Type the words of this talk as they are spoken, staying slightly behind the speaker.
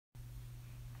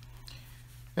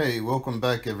Hey, welcome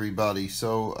back everybody.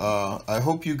 So I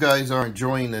hope you guys are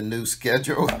enjoying the new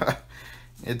schedule.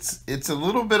 It's a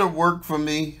little bit of work for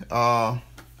me. The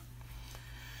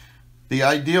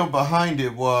idea behind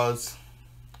it was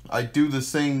I do the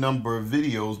same number of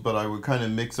videos, but I would kind of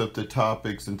mix up the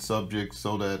topics and subjects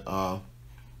so that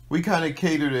we kind of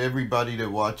cater to everybody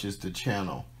that watches the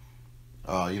channel.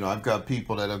 I've got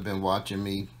people that have been watching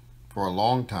me for a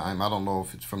long time. I don't know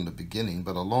if it's from the beginning,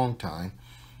 but a long time.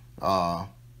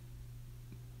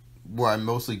 Where I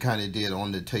mostly kind of did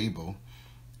on the table.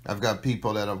 I've got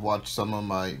people that have watched some of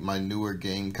my newer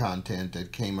game content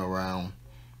that came around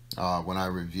when I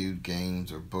reviewed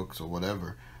games or books or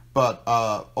whatever. But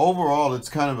overall, it's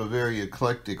kind of a very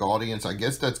eclectic audience. I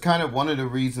guess that's kind of one of the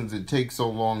reasons it takes so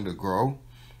long to grow,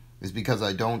 is because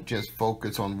I don't just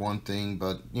focus on one thing.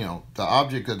 But, you know, the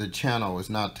object of the channel is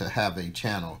not to have a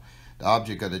channel. The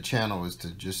object of the channel is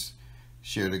to just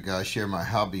share my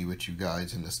hobby with you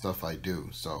guys and the stuff I do.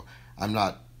 So I'm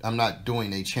not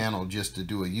doing a channel just to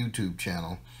do a YouTube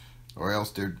channel, or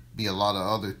else there'd be a lot of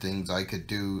other things I could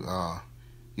do,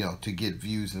 to get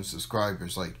views and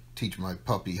subscribers, like teach my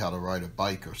puppy how to ride a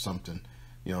bike or something,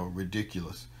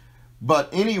 ridiculous. But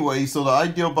anyway, so the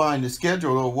idea behind the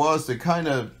schedule was to kind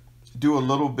of do a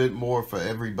little bit more for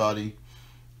everybody.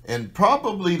 And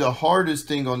probably the hardest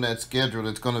thing on that schedule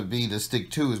that's going to be to stick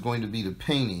to is going to be the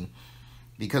painting.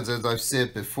 Because as I've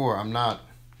said before, I'm not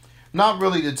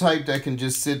really the type that can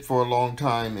just sit for a long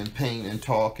time and paint and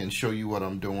talk and show you what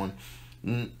I'm doing.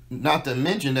 Not to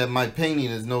mention that my painting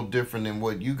is no different than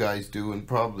what you guys do, and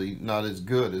probably not as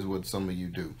good as what some of you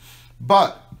do.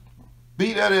 But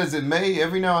be that as it may,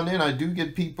 every now and then I do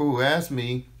get people who ask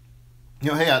me,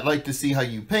 hey, I'd like to see how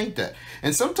you paint that.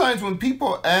 And sometimes when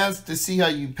people ask to see how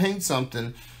you paint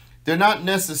something, they're not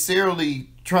necessarily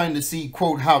trying to see,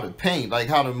 quote, how to paint, like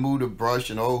how to move the brush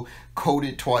and, coat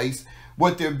it twice.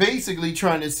 What they're basically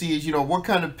trying to see is, what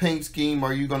kind of paint scheme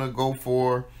are you going to go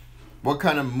for? What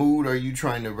kind of mood are you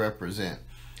trying to represent?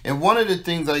 And one of the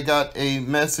things I got a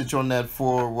message on that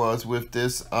for was with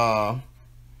this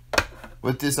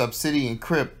Obsidian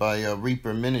Crypt by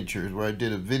Reaper Miniatures, where I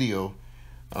did a video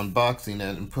unboxing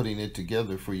that and putting it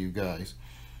together for you guys.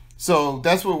 So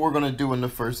that's what we're going to do in the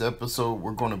first episode.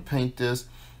 We're going to paint this.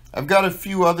 I've got a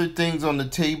few other things on the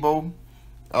table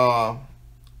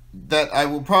that I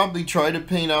will probably try to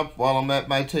paint up while I'm at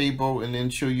my table and then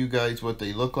show you guys what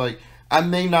they look like. I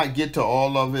may not get to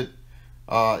all of it.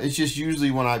 It's just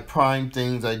usually when I prime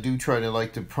things, I do try to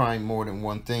like to prime more than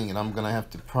one thing, and I'm going to have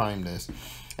to prime this.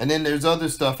 And then there's other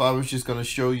stuff I was just going to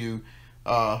show you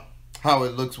how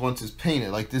it looks once it's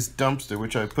painted, like this dumpster,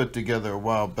 which I put together a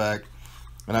while back,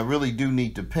 and I really do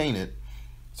need to paint it.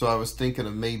 So I was thinking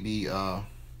of maybe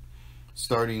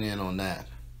starting in on that.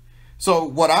 So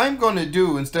what I'm going to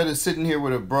do, instead of sitting here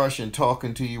with a brush and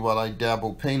talking to you while I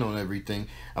dabble paint on everything,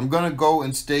 I'm going to go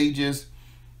in stages.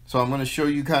 So I'm going to show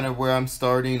you kind of where I'm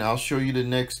starting. I'll show you the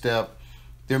next step.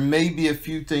 There may be a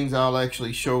few things I'll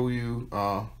actually show you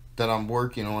that I'm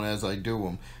working on as I do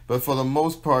them. But for the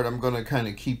most part, I'm going to kind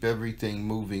of keep everything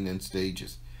moving in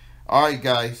stages. Alright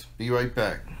guys, be right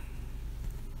back.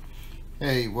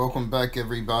 Hey, welcome back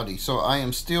everybody. So I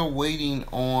am still waiting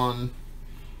on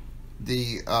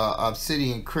the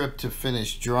Obsidian Crypt to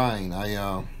finish drying.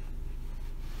 I've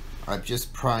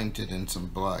just primed it in some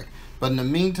black, but in the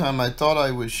meantime I thought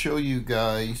I would show you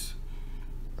guys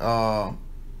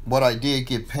what I did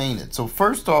get painted. So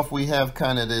first off, we have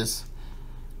kind of this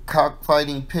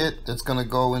cockfighting pit that's going to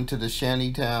go into the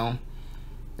shantytown,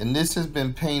 and this has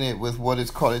been painted with what is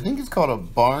called, I think it's called a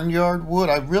barnyard wood.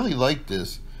 I really like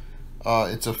this.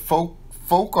 It's a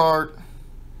folk art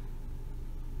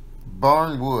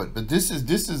barn wood, but this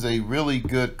is a really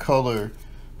good color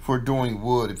for doing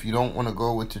wood if you don't want to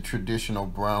go with the traditional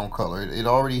brown color. It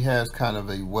already has kind of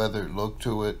a weathered look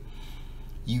to it.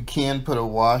 You can put a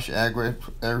wash,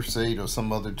 aerosate, or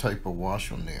some other type of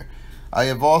wash on there. I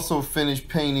have also finished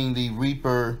painting the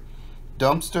Reaper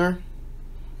dumpster.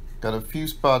 Got a few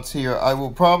spots here. I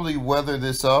will probably weather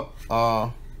this up.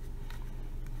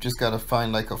 Just got to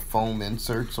find like a foam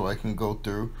insert so I can go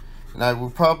through. And I will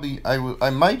probably,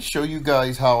 I might show you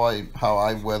guys how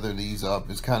I weather these up.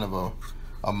 It's kind of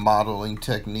a modeling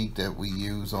technique that we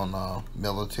use on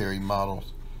military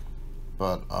models.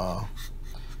 But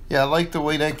yeah, I like the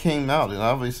way that came out. It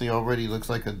obviously already looks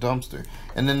like a dumpster.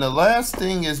 And then the last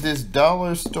thing is this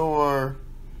dollar store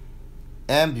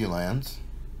ambulance,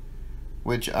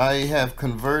 which I have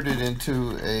converted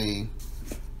into a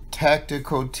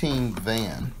tactical team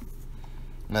van.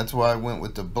 And that's why I went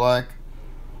with the black.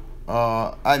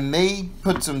 I may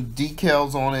put some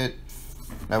decals on it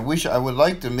I wish I would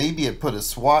like to maybe it put a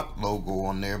SWAT logo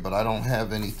on there, but I don't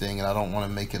have anything and I don't want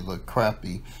to make it look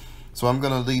crappy. So I'm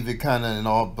going to leave it kind of in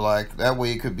all black. That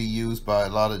way it could be used by a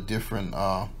lot of different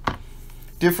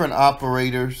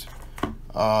operators.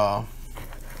 But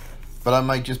I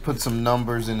might just put some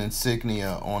numbers and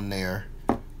insignia on there.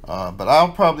 But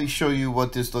I'll probably show you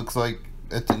what this looks like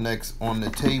at the next on the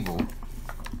table.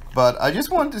 But I just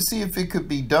wanted to see if it could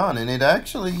be done, and it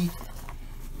actually,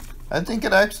 I think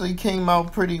it actually came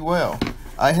out pretty well.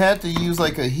 I had to use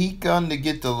like a heat gun to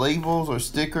get the labels or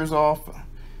stickers off.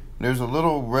 There's a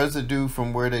little residue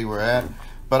from where they were at,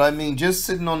 but I mean, just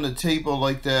sitting on the table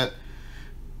like that,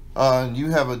 you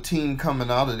have a team coming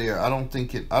out of there. I don't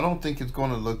think it's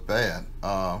going to look bad.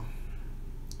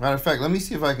 Matter of fact, let me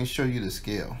see if I can show you the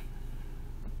scale.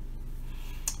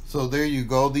 So there you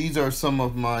go. These are some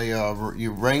of my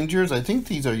Rangers. I think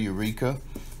these are Eureka,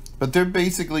 but they're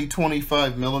basically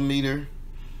 25 millimeter,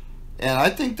 and I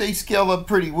think they scale up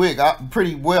pretty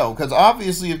well. Because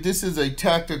obviously, if this is a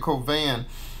tactical van,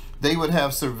 they would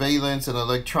have surveillance and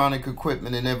electronic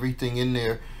equipment and everything in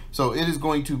there. So it is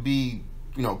going to be,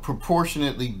 you know,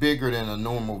 proportionately bigger than a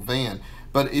normal van.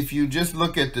 But if you just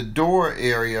look at the door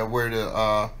area where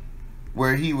the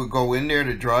where he would go in there,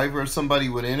 the driver or somebody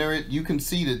would enter it, you can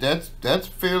see that that's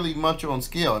fairly much on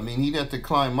scale. I mean, he'd have to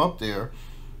climb up there,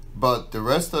 but the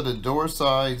rest of the door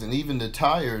sides and even the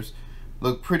tires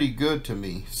look pretty good to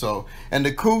me. So, and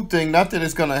the cool thing, not that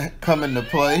it's gonna come into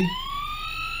play,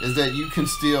 is that you can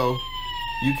still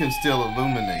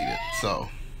illuminate it. So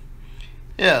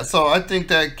yeah, so I think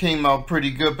that came out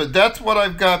pretty good. But that's what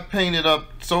I've got painted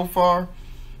up so far.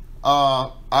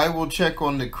 I will check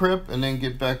on the Crypt and then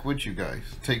get back with you guys.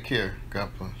 Take care.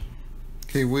 God bless.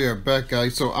 Okay, we are back,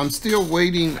 guys. So I'm still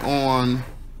waiting on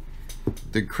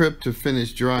the Crypt to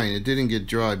finish drying. It didn't get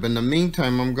dry, but in the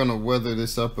meantime, I'm gonna weather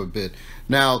this up a bit.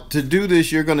 Now, to do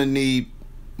this, you're gonna need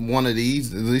one of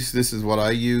these. At least this is what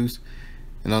I use.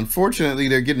 And unfortunately,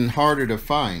 they're getting harder to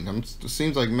find. It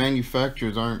seems like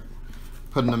manufacturers aren't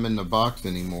putting them in the box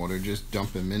anymore. They're just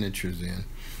dumping miniatures in.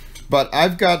 But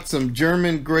I've got some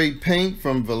German gray paint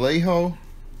from Vallejo.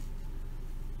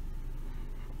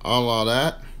 All of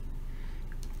that.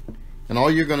 And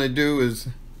all you're going to do is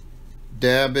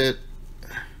dab it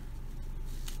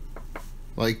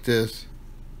like this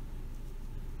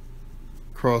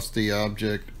across the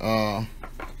object.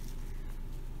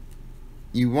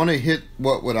 You want to hit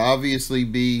what would obviously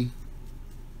be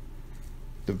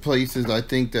the places I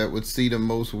think that would see the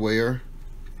most wear.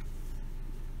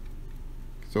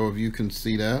 So if you can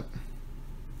see that.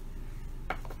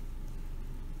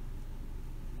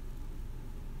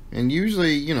 And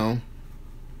usually, you know,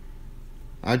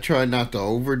 I try not to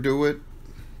overdo it,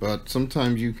 but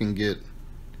sometimes you can get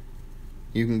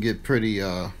pretty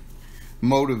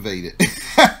motivated.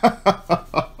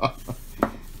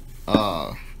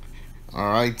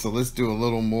 Alright, so let's do a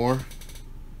little more.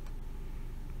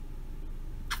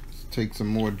 Let's take some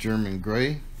more German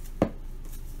gray.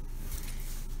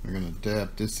 We're going to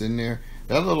dab this in there.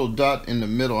 That little dot in the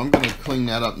middle, I'm going to clean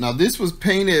that up. Now this was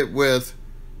painted with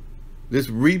this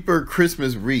Reaper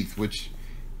Christmas wreath, which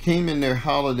came in their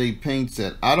holiday paint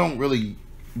set. I don't really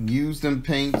use them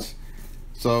paints,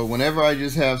 so whenever I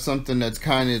just have something that's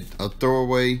kind of a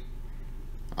throwaway,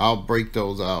 I'll break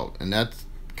those out. And that's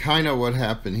kind of what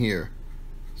happened here.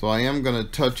 So I am going to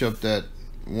touch up that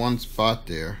one spot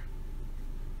there,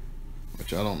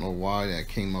 which I don't know why that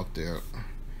came up there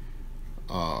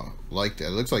like that.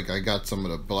 It looks like I got some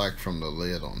of the black from the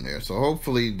lid on there. So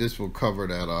hopefully this will cover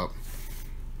that up.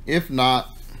 If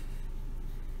not,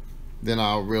 then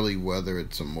I'll really weather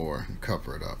it some more and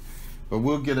cover it up. But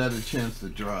we'll get that a chance to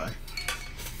dry.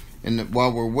 And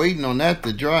while we're waiting on that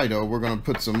to dry though, we're going to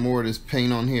put some more of this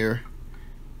paint on here.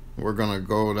 We're going to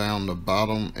go down the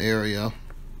bottom area,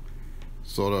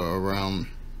 sort of around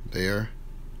there.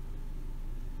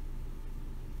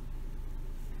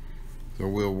 So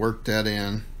we'll work that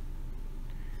in,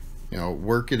 you know,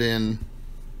 work it in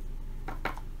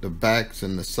the backs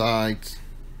and the sides.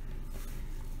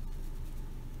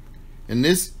 And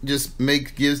this just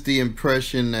gives the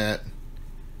impression that,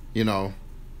 you know,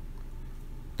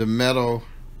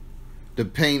 the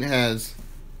paint has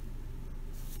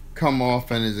come off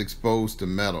and is exposed to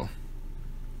metal.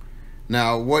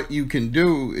 Now what you can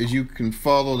do is you can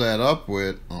follow that up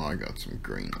with, oh, I got some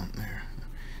green on there.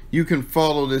 You can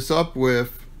follow this up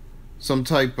with some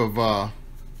type of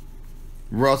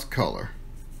rust color.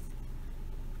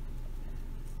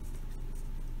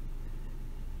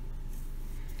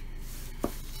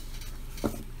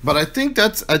 But I think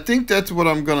that's what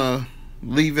I'm gonna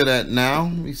leave it at now.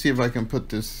 Let me see if I can put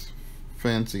this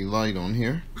fancy light on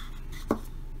here.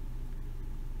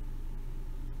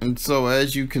 And so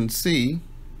as you can see,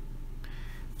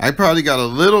 I probably got a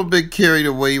little bit carried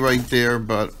away right there,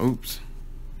 but oops.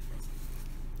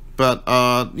 But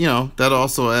you know, that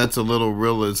also adds a little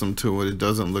realism to it. It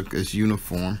doesn't look as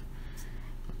uniform.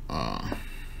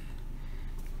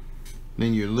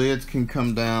 Then your lids can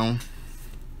come down.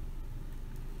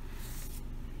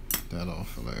 That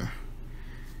off of there.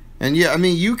 And yeah, I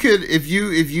mean, you could, if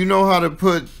you know how to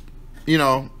put, you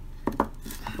know,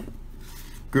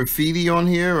 graffiti on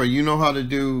here, or you know how to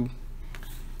do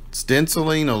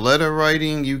stenciling or letter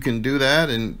writing, you can do that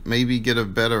and maybe get a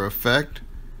better effect.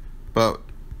 But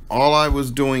all I was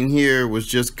doing here was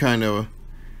just kind of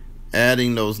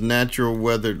adding those natural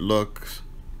weathered looks,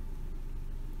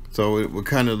 so it would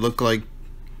kind of look like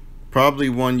probably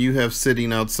one you have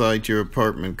sitting outside your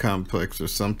apartment complex or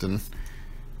something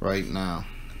right now.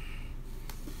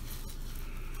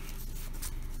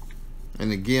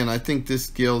 And again, I think this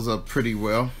scales up pretty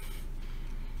well.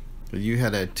 You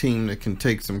had a team that can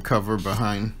take some cover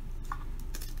behind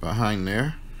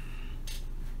there.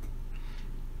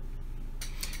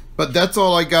 But that's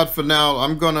all I got for now.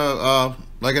 I'm gonna,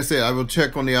 like I said, I will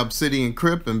check on the Obsidian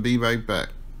Crypt and be right back.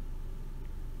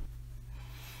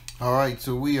 Alright,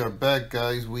 so we are back,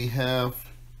 guys. We have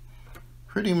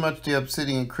pretty much the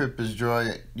Obsidian Crypt is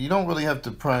dry. You don't really have to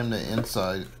prime the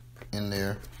inside in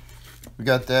there. We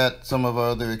got that, some of our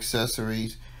other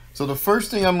accessories. So the first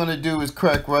thing I'm going to do is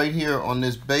crack right here on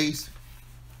this base.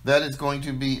 That is going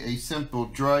to be a simple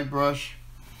dry brush.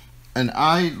 And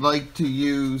I like to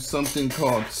use something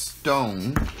called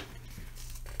stone.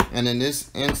 And in this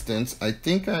instance, I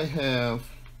think I have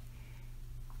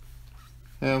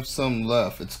some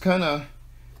left. It's kind of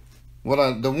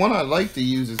the one I like to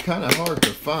use is kind of hard to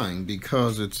find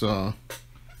because it's a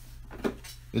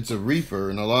Reaper,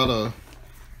 and a lot of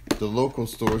the local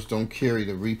stores don't carry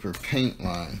the Reaper paint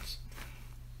lines,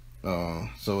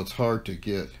 so it's hard to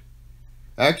get.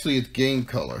 Actually, it's game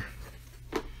color,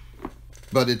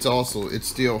 but it's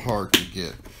still hard to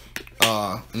get.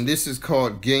 And this is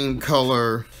called Game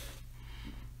Color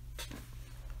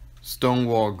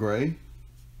Stonewall Gray.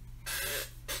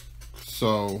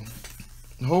 So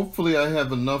hopefully I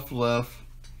have enough left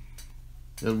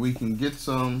that we can get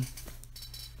some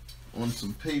on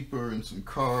some paper and some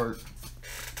card,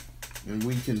 and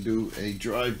we can do a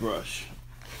dry brush.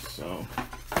 So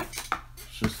let's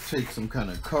just take some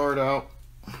kind of card out.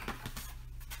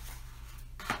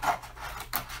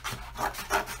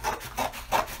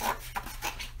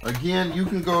 Again, you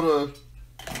can go to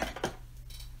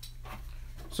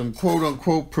some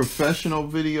quote-unquote professional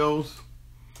videos,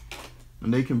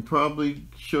 and they can probably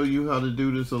show you how to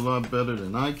do this a lot better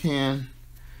than I can.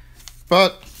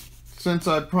 But since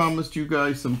I promised you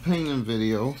guys some painting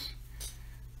videos,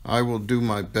 I will do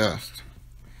my best.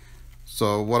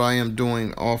 So what I am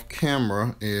doing off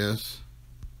camera is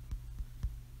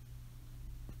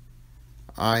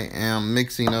I am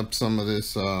mixing up some of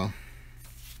this, I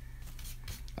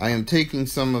am taking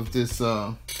some of this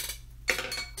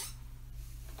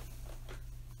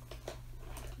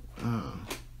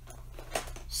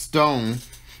stone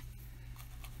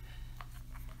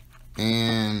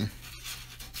and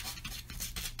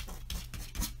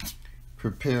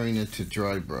preparing it to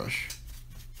dry brush.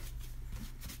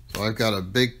 So I've got a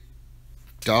big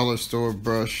dollar store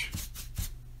brush,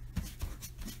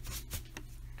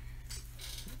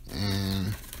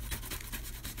 and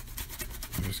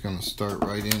I'm just going to start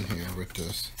right in here with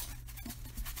this.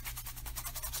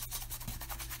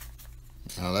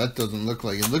 Now that doesn't look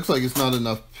like, it looks like it's not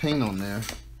enough paint on there.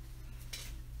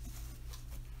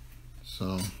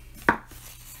 So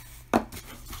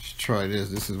let's try this.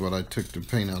 This is what I took the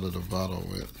paint out of the bottle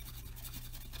with.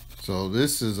 So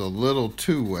this is a little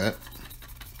too wet,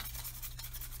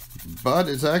 but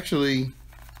it's actually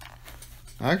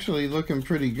looking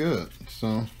pretty good.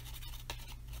 So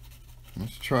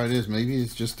let's try this. Maybe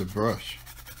it's just a brush.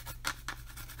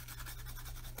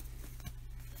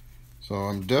 So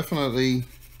I'm definitely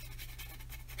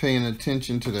paying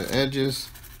attention to the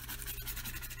edges.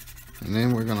 And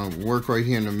then we're going to work right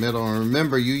here in the middle. And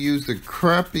remember, you use the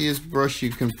crappiest brush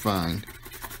you can find,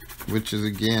 which is,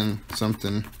 again,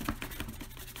 something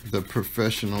the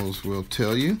professionals will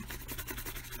tell you.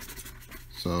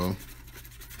 So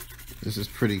this is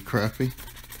pretty crappy.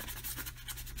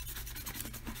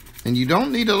 And you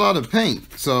don't need a lot of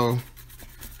paint. So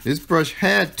this brush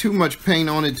had too much paint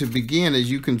on it to begin, as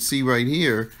you can see right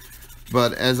here.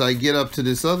 But as I get up to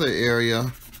this other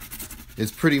area,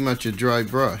 it's pretty much a dry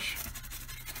brush.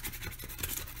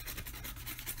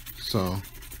 So,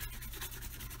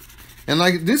 and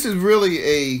like, this is really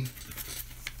a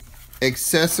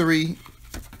accessory.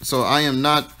 So I am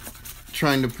not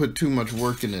trying to put too much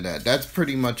work into that. That's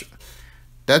pretty much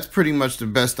the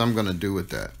best I'm going to do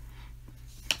with that.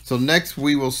 So next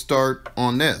we will start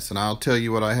on this, and I'll tell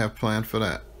you what I have planned for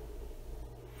that.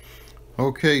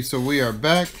 Okay, so we are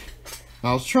back.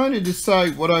 I was trying to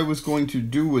decide what I was going to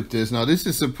do with this. Now this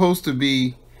is supposed to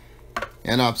be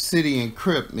an Obsidian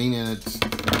Crypt, meaning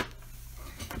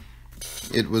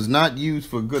it was not used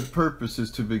for good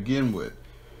purposes to begin with.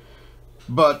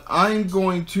 But I'm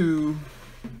going to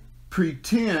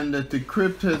pretend that the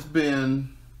Crypt has been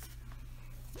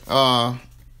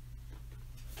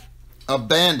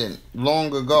abandoned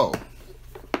long ago.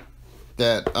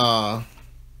 That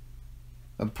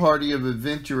a party of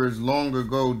adventurers long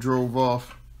ago drove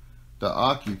off the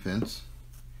occupants.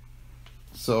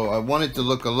 So I want it to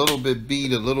look a little bit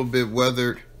beat, a little bit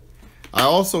weathered. I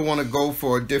also want to go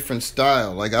for a different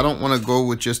style. Like, I don't want to go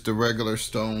with just the regular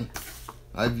stone.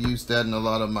 I've used that in a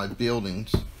lot of my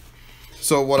buildings.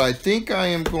 So what I think I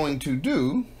am going to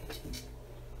do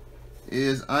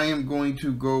is I am going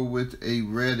to go with a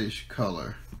reddish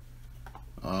color.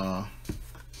 And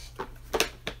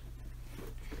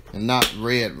not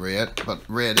red, but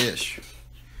reddish.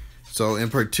 So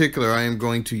in particular, I am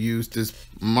going to use this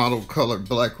model color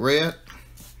black red.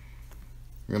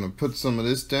 I'm going to put some of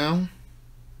this down.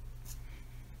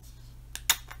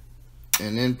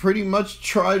 And then pretty much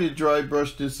try to dry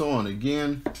brush this on.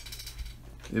 Again,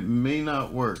 it may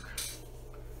not work.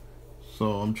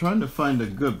 So I'm trying to find a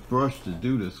good brush to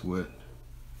do this with.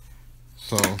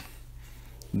 So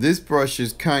this brush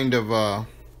is kind of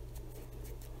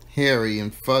hairy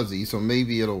and fuzzy, so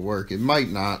maybe it'll work. It might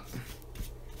not.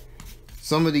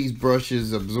 Some of these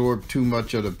brushes absorb too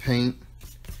much of the paint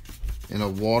in a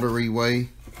watery way,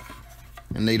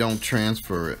 and they don't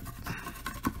transfer it.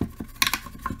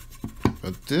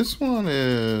 But this one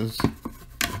is,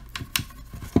 I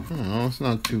don't know, it's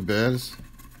not too bad. It's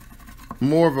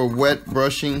more of a wet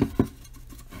brushing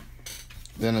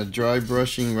than a dry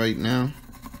brushing right now,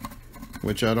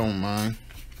 which I don't mind.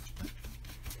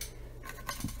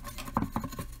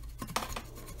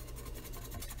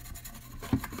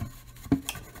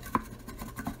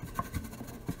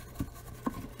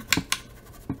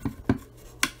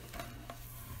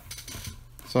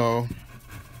 So,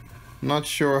 I'm not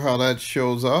sure how that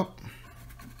shows up.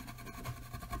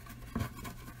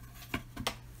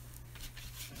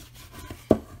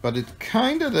 But it's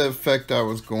kind of the effect I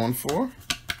was going for.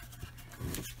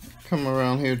 Come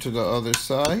around here to the other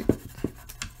side.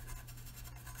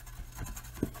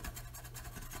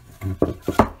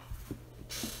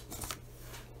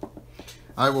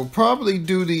 I will probably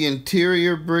do the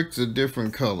interior bricks a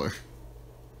different color.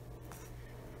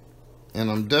 And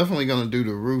I'm definitely going to do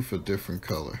the roof a different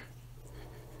color.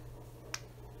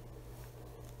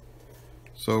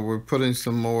 So we're putting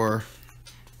some more,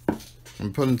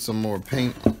 I'm putting some more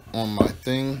paint on my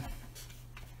thing.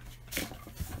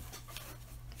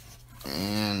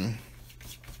 And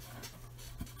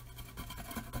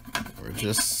we're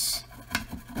just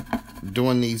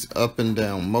doing these up and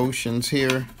down motions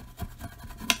here.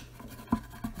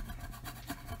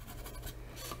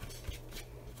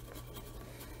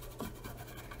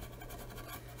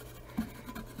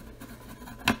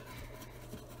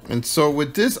 And so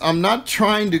with this, I'm not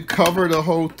trying to cover the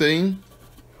whole thing.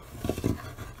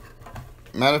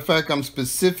 Matter of fact, I'm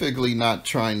specifically not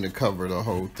trying to cover the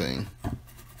whole thing.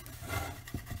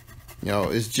 You know,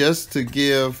 it's just to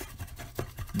give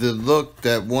the look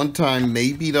that one time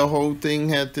maybe the whole thing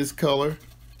had this color.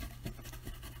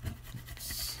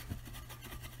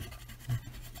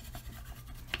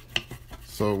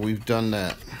 So we've done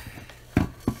that.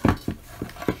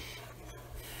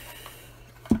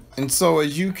 And so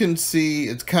as you can see,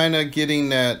 it's kind of getting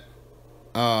that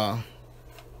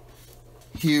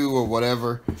hue or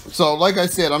whatever. So like I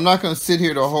said, I'm not going to sit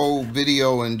here the whole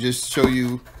video and just show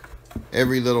you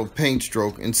every little paint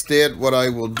stroke. Instead, what I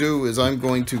will do is I'm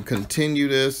going to continue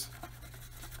this,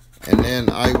 and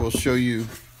then I will show you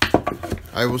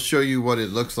what it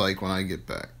looks like when I get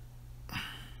back.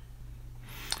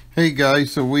 Hey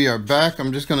guys, so we are back.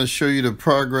 I'm just going to show you the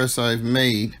progress I've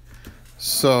made.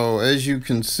 So as you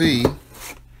can see,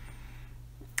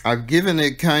 I've given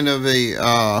it kind of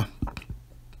a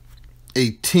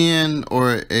tin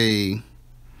or a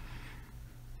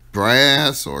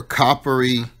brass or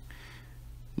coppery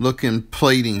looking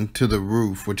plating to the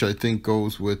roof, which I think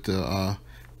goes with the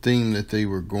theme that they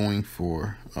were going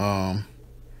for.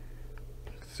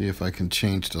 See if I can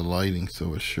change the lighting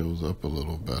so it shows up a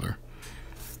little better.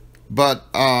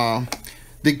 But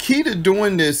the key to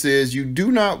doing this is you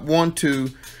do not want to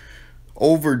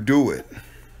overdo it.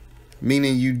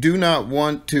 Meaning you do not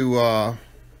want to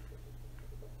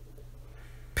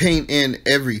paint in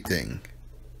everything,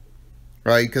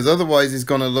 right? Because otherwise it's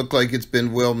going to look like it's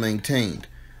been well maintained.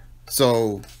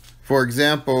 So for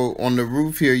example, on the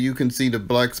roof here, you can see the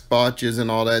black spotches and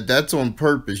all that. That's on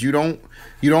purpose. You don't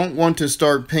want to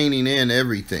start painting in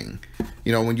everything.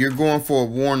 You know, when you're going for a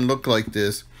worn look like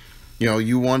this, you know,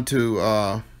 you want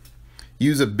to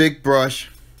use a big brush,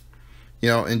 you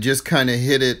know, and just kind of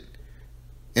hit it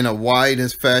in a wide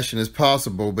as fashion as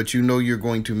possible, but you know you're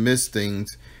going to miss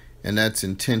things, and that's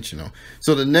intentional.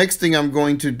 So the next thing I'm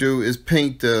going to do is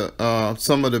paint the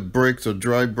some of the bricks, or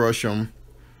dry brush them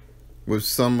with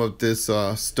some of this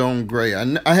stone gray.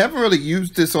 I haven't really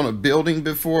used this on a building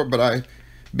before, but I've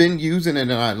been using it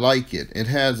and I like it. It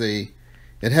has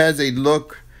a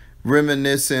look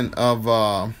reminiscent of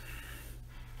a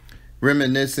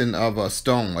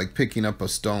stone, like picking up a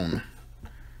stone.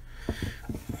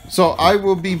 So I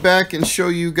will be back and show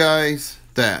you guys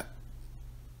that.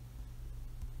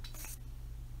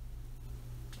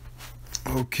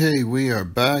 Okay, we are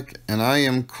back, and I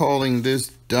am calling this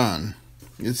done.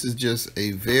 This is just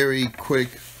a very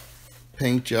quick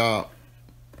paint job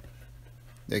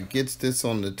that gets this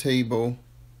on the table.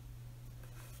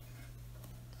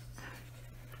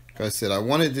 Like I said, I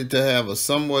wanted it to have a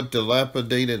somewhat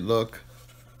dilapidated look,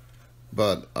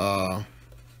 but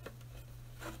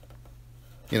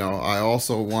you know, I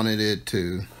also wanted it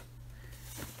to,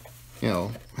 you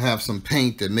know, have some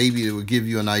paint that maybe it would give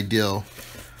you an idea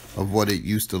of what it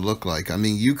used to look like. I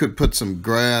mean, you could put some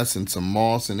grass and some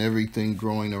moss and everything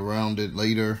growing around it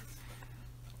later,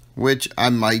 which I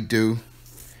might do.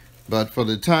 But for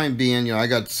the time being, you know, I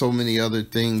got so many other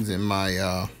things in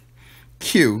my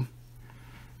queue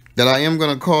that I am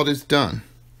going to call this done.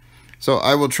 So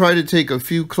I will try to take a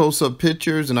few close-up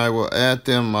pictures, and I will add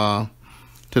them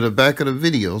to the back of the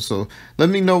video. So let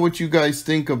me know what you guys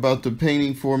think about the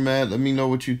painting format. Let me know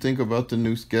what you think about the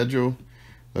new schedule.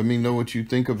 Let me know what you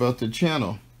think about the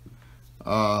channel.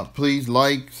 Please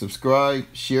like, subscribe,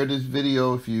 share this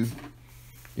video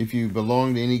if you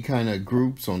belong to any kind of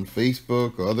groups on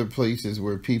Facebook or other places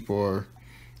where people are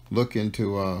looking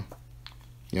to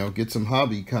you know, get some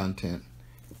hobby content.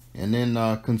 And then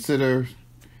consider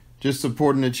just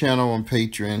supporting the channel on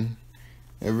Patreon.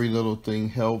 Every little thing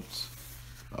helps.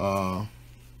 You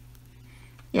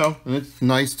know, and it's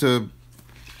nice to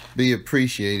be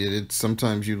appreciated. It's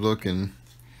sometimes you look and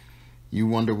you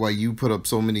wonder why you put up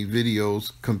so many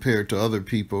videos compared to other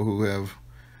people who have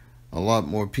a lot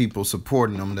more people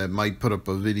supporting them that might put up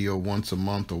a video once a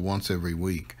month or once every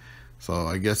week. So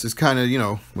I guess it's kind of, you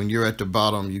know, when you're at the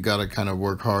bottom, you got to kind of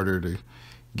work harder to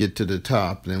get to the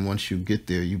top. And then once you get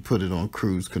there, you put it on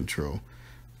cruise control.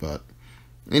 But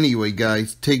anyway,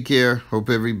 guys, take care. Hope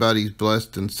everybody's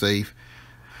blessed and safe.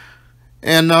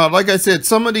 And like I said,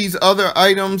 some of these other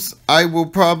items, I will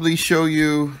probably show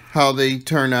you how they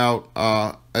turn out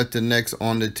at the next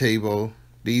On the Table.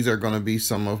 These are going to be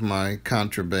some of my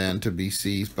contraband to be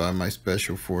seized by my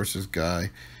Special Forces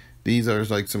guy. These are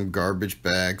like some garbage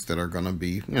bags that are going to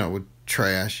be, you know, with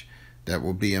trash that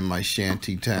will be in my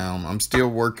shanty town. I'm still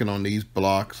working on these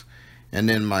blocks, and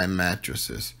then my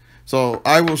mattresses. So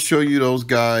I will show you those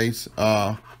guys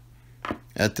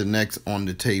at the next On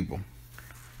the Table.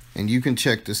 And you can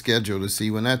check the schedule to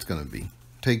see when that's going to be.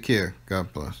 Take care.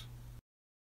 God bless.